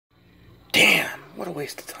Damn, what a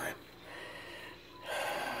waste of time.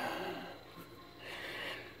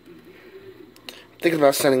 Thinking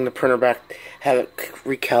about sending the printer back, have it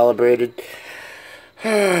recalibrated.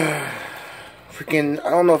 Freaking, I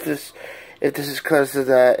don't know if this is because of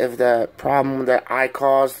the problem that I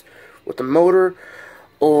caused with the motor,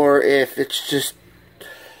 or if it's just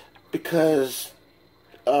because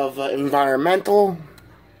of environmental.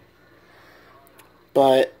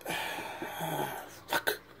 But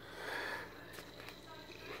fuck.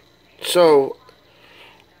 So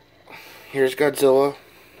here's Godzilla.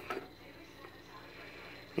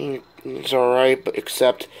 It's alright, but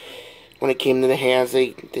except when it came to the hands,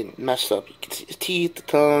 they messed up. You can see his teeth, the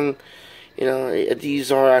tongue. You know,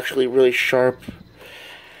 these are actually really sharp,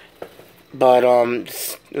 but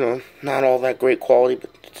you know, not all that great quality, but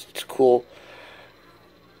it's cool.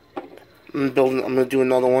 I'm gonna do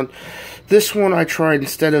another one. This one I tried,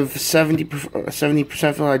 instead of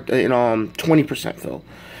 70% fill, 20% fill,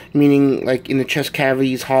 meaning like in the chest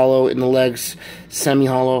cavities hollow, in the legs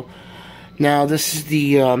semi-hollow. Now this is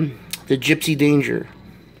the Gypsy Danger.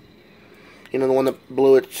 You know, the one that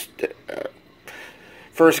blew its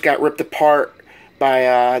first got ripped apart by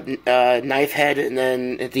a knife head, and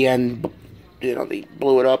then at the end, you know, they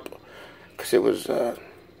blew it up because it was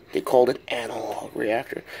they called it analog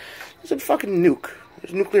reactor. It's a fucking nuke.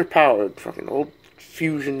 It's nuclear powered, fucking old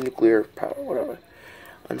fusion nuclear power, whatever,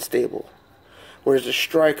 unstable. Whereas the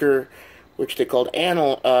Striker, which they called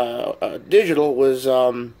digital, was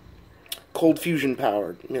cold fusion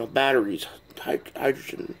powered. You know, batteries,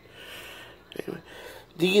 hydrogen. Anyway,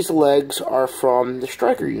 these legs are from the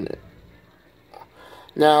Striker unit.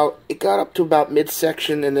 Now, it got up to about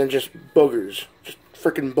midsection and then just boogers. Just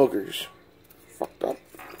freaking boogers. Fucked up.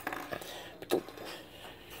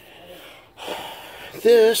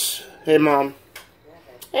 This, hey Mom.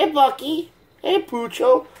 Hey Bucky. Hey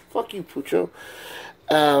Poocho. Fuck you, Poocho.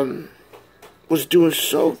 Was doing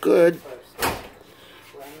so good.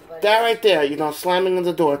 That right there, you know, slamming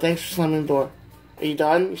the door. Thanks for slamming the door. Are you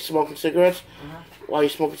done? You smoking cigarettes? Why are you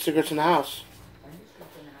smoking cigarettes in the house?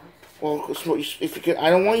 Well, smoke. If you can, I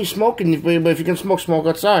don't want you smoking, but if you can smoke, smoke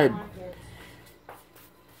outside.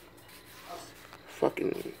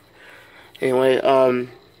 Fucking. Anyway,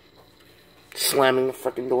 slamming the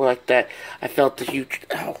fucking door like that. I felt the huge.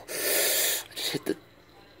 Ow! I just hit the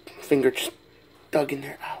finger, just dug in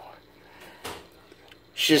there. Ow!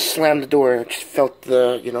 She just slammed the door. I just felt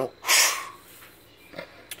the, you know.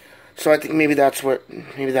 So I think maybe that's what.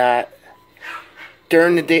 Maybe that.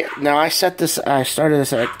 During the day, now I started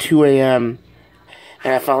this at 2 a.m.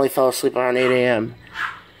 and I finally fell asleep around 8 a.m.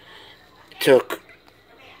 It took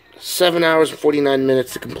 7 hours and 49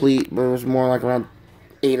 minutes to complete, but it was more like around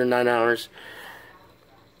 8 or 9 hours.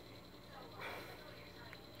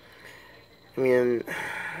 I mean,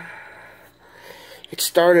 it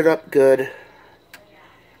started up good,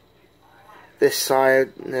 this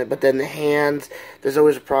side, but then the hands, there's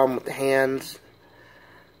always a problem with the hands.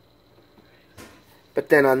 But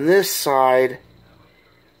then on this side,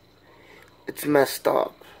 it's messed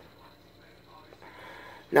up.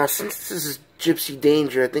 Now, since this is Gypsy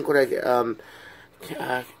Danger, I think what shit,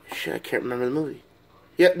 I can't remember the movie.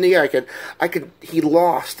 Yeah, I could. He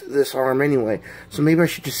lost this arm anyway, so maybe I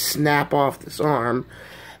should just snap off this arm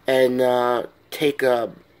and take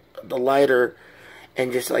the lighter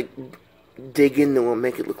and just like dig into him,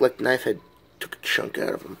 make it look like the knife head took a chunk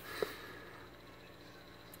out of him.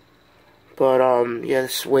 But, yeah,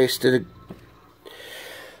 this wasted.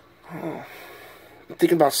 I'm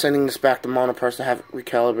thinking about sending this back to Monoprice to have it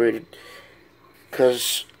recalibrated.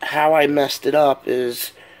 Because how I messed it up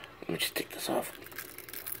is. Let me just take this off.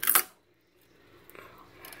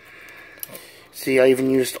 See, I even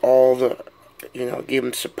used all the. You know, gave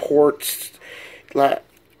him supports.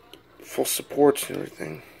 Full supports and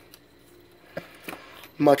everything.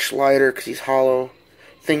 Much lighter because he's hollow.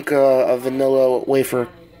 Think a vanilla wafer.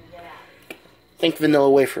 Think vanilla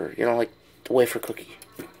wafer, you know, like the wafer cookie.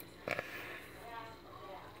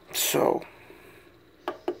 So,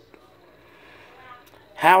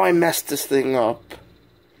 how I messed this thing up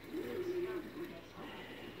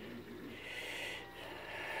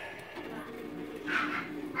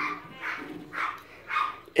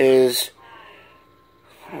is,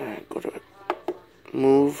 go to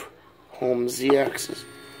move, home, Z-axis.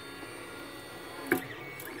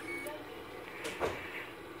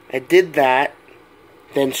 I did that.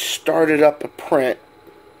 Then started up a print.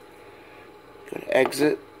 Go to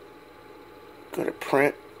exit. Go to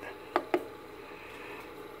print.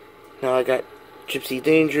 Now I got Gypsy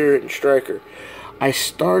Danger and Striker. I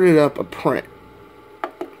started up a print,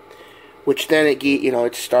 which then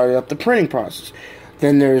it started up the printing process.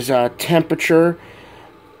 Then there's temperature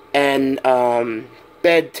and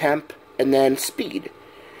bed temp, and then speed.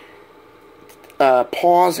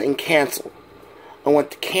 Pause and cancel. I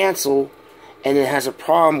went to cancel, and it has a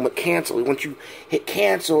problem with cancel. Once you hit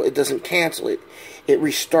cancel, it doesn't cancel it. It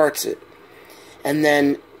restarts it. And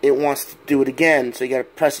then it wants to do it again, so you gotta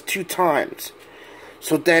press it 2 times.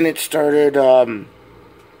 So then it started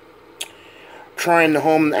trying to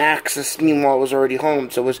home the access. Meanwhile, it was already home.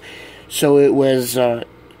 So it was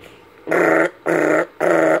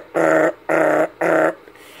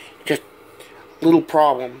just little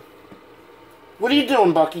problem. What are you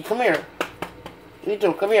doing, Bucky? Come here. What are you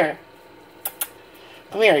doing? Come here.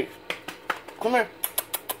 Come here. Come here.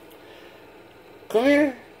 Come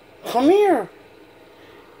here. Come here.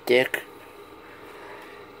 Dick.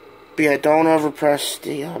 But yeah, don't ever press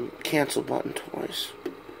the cancel button twice.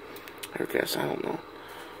 I guess, I don't know.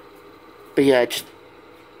 But yeah,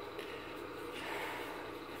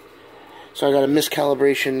 so I got a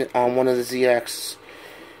miscalibration on one of the ZX.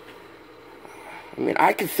 I mean,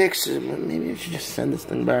 I could fix it, but maybe I should just send this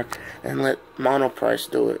thing back and let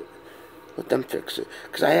Monoprice do it. Let them fix it.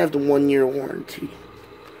 Because I have the 1-year warranty.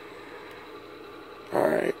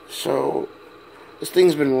 Alright, so this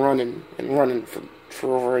thing's been running and running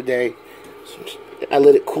for over a day. So I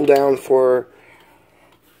let it cool down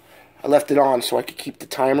I left it on so I could keep the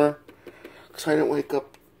timer. Because I didn't wake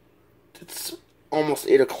up. It's almost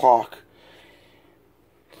 8 o'clock.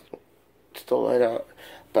 Still light out.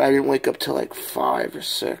 But I didn't wake up till like 5 or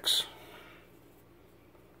 6.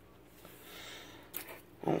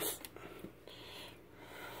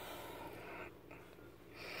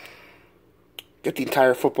 Get the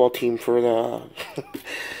entire football team for the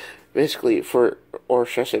basically or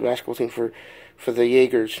should I say basketball team for the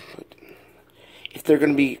Jaegers. But if they're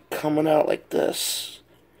gonna be coming out like this,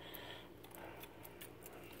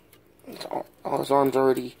 all his arms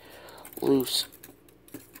already loose.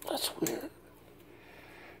 That's weird.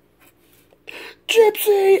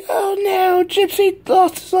 Gypsy! Oh no! Gypsy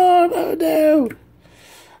lost his arm! Oh no!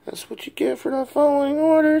 That's what you get for not following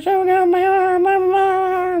orders. Oh no, my arm! My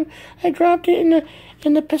arm! I dropped it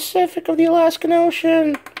in the Pacific of the Alaskan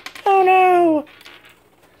Ocean. Oh no!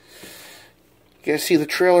 You guys see the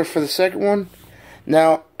trailer for the second one?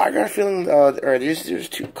 Now I got a feeling. There's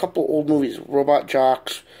couple old movies, Robot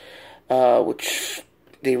Jocks, which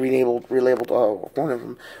they relabeled one of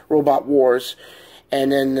them, Robot Wars. And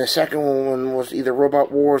then the second one was either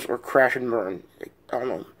Robot Wars or Crash and Burn. I don't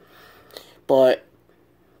know. But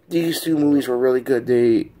these 2 movies were really good.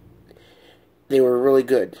 They were really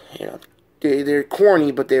good. You know, they're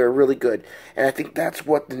corny, but they were really good. And I think that's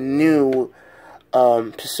what the new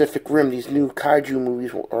Pacific Rim, these new kaiju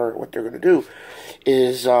movies, are what they're going to do.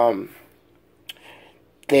 Is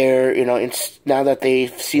they're now that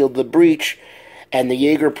they've sealed the breach. And the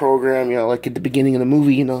Jaeger program, like at the beginning of the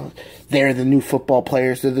movie, they're the new football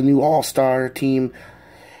players. They're the new all-star team.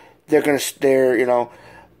 They're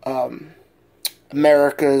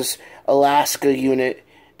America's Alaska unit,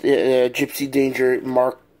 the Gypsy Danger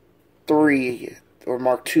Mark III or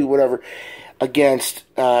Mark II, whatever, against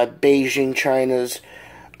Beijing, China's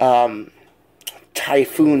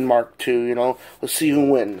Typhoon Mark II. Let's see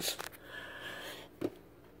who wins.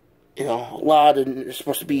 There's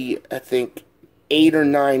supposed to be, I think, 8 or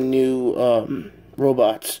 9 new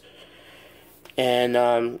robots, and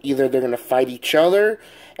either they're gonna fight each other,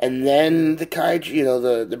 and then the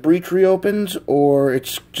kaiju, the breach reopens, or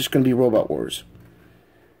it's just gonna be Robot Wars.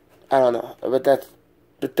 I don't know, but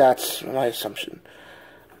that's my assumption.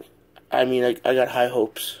 I mean, I got high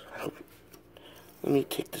hopes. Let me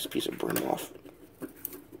take this piece of brim off.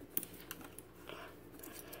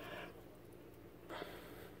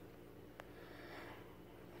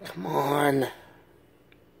 Come on.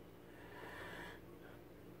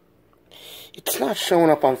 It's not showing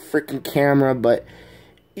up on freaking camera, but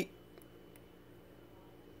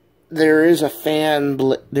there is a fan.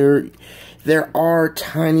 There are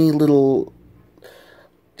tiny little.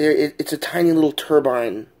 It's a tiny little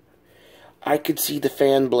turbine. I could see the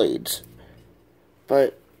fan blades,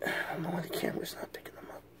 but I don't know why the camera's not picking them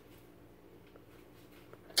up.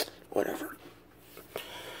 Whatever.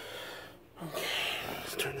 Okay,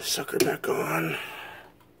 let's turn the sucker back on.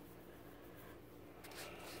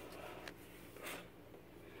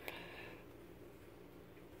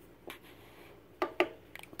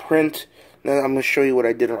 Print. Now I'm going to show you what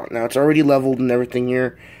I did on. Now it's already leveled and everything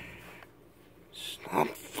here. Stop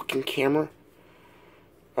fucking camera.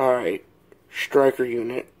 Alright. Striker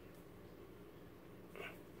unit.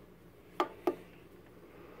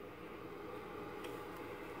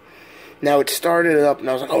 Now it started up and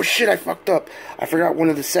I was like, oh shit, I fucked up. I forgot one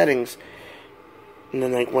of the settings. And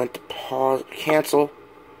then I went to pause, cancel,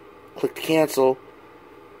 click to cancel.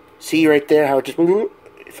 See right there how it just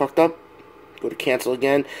fucked up? Go to cancel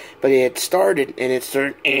again. But it had started, and it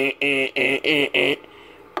started,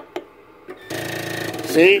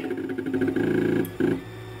 See?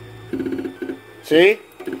 See?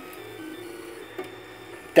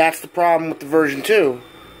 That's the problem with the version 2.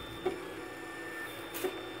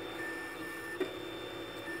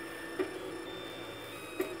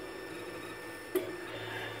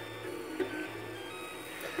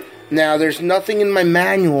 Now, there's nothing in my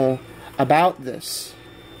manual about this.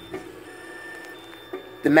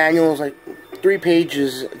 The manual is like 3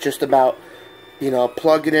 pages just about, you know,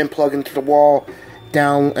 plug it in, plug into the wall,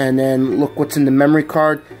 down, and then look what's in the memory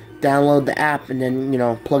card, download the app, and then, you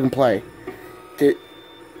know, plug and play.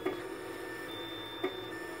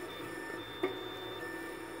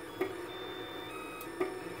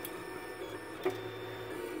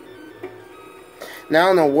 Now I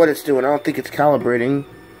don't know what it's doing. I don't think it's calibrating,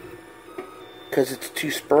 because it's too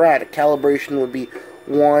sporadic. Calibration would be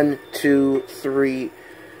 1, 2, 3,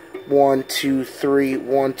 1, 2, 3,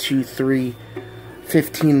 1, 2, 3,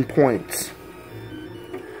 15 points.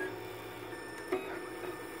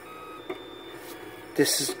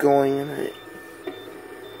 This is going in it.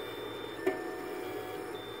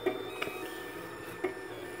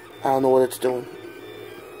 I don't know what it's doing.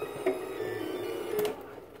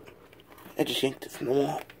 I just yanked it from the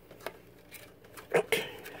wall. Okay.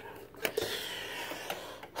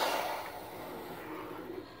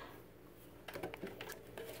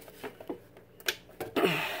 Turn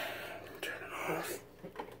it off.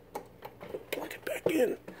 Plug it back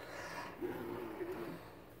in.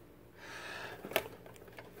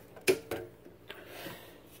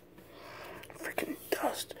 Freaking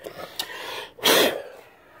dust.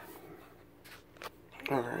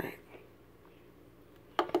 Alright.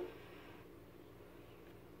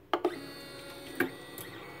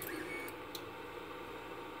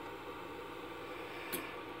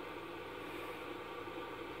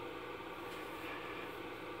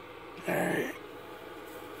 Alright.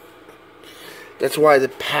 That's why the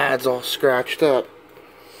pad's all scratched up.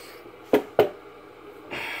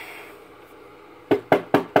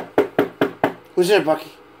 Who's there,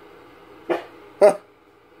 Bucky? Huh?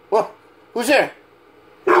 What? Who's there?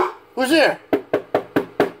 Who's there?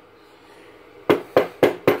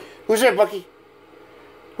 Who's there, Bucky?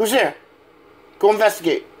 Who's there? Go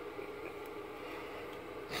investigate.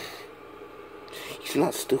 He's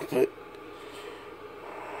not stupid.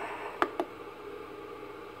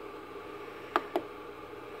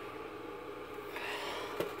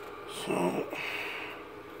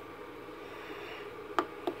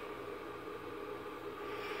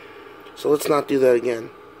 So let's not do that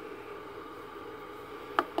again.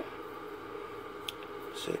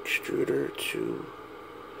 So extruder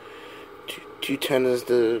 210 is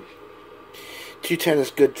the 210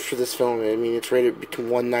 is good for this film. I mean, it's rated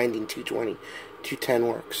between 190 and 220. 210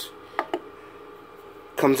 works.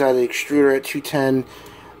 Comes out of the extruder at 210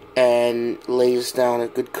 and lays down a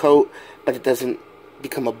good coat, but it doesn't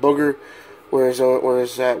become a booger. Whereas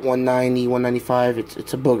at 190, 195,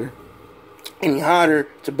 it's a booger. Any hotter,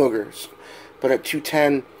 it's a booger. But at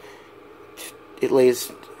 210, it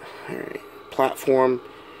lays. Alright, platform.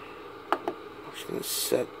 I'm just gonna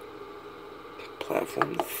set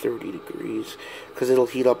platform to 30 degrees because it'll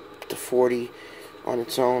heat up to 40 on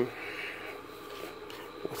its own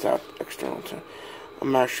without external time.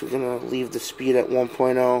 I'm actually gonna leave the speed at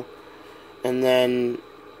 1.0 and then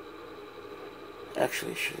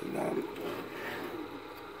actually should not.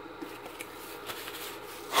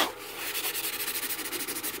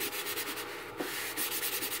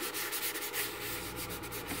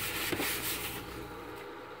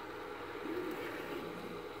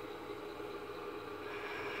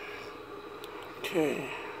 Okay.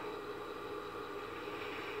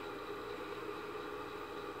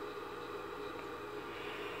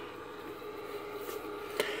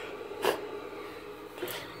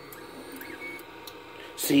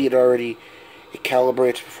 See, it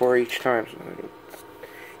calibrates before each time. So you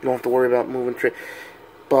don't have to worry about moving trade.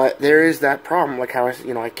 But there is that problem, like how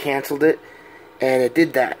I canceled it, and it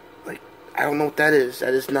did that. Like, I don't know what that is.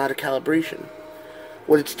 That is not a calibration.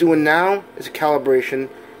 What it's doing now is a calibration.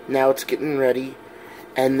 Now it's getting ready,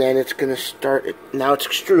 and then it's gonna start. Now it's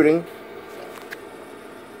extruding.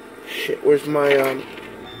 Shit, where's my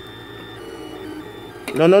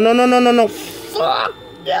No! Fuck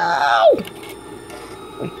no!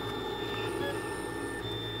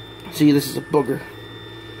 See, this is a booger.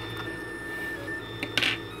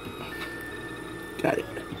 Got it.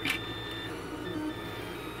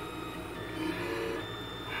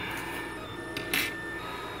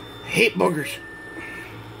 Hate boogers.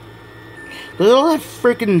 Look at all that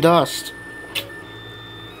freaking dust.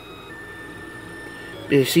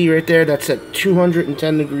 You see right there, that's at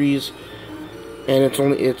 210 degrees, and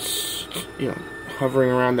it's you know,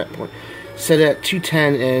 hovering around that point. Set it at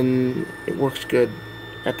 210, and it works good.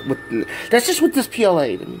 That's just with this PLA.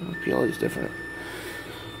 I mean, PLA is different.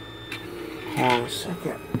 Hold on a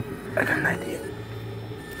second. I got an idea.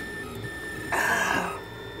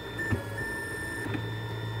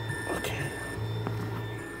 Okay.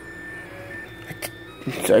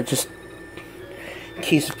 I just, in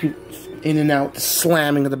case of people in and out, the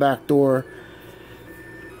slamming of the back door.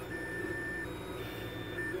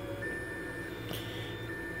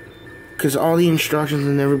 Because all the instructions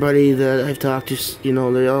and everybody that I've talked to, you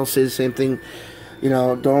know, they all say the same thing. You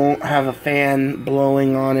know, don't have a fan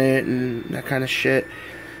blowing on it and that kind of shit.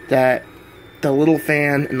 That the little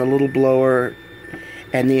fan and the little blower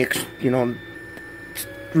and the, you know,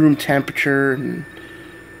 room temperature. And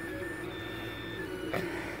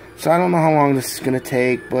so I don't know how long this is going to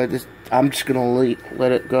take, but I'm just going to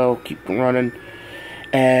let it go, keep running.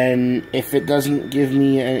 And if it doesn't give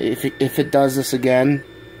me, if it does this again,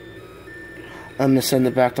 I'm going to send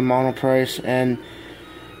it back to Monoprice and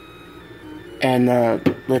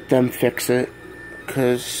let them fix it,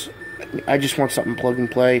 because I just want something plug and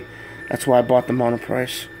play. That's why I bought the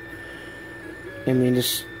Monoprice. I mean,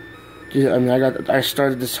 I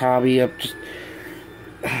started this hobby up just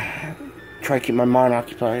try to keep my mind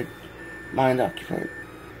occupied.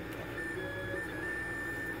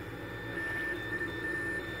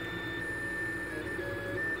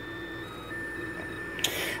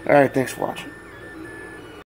 Alright, thanks for watching.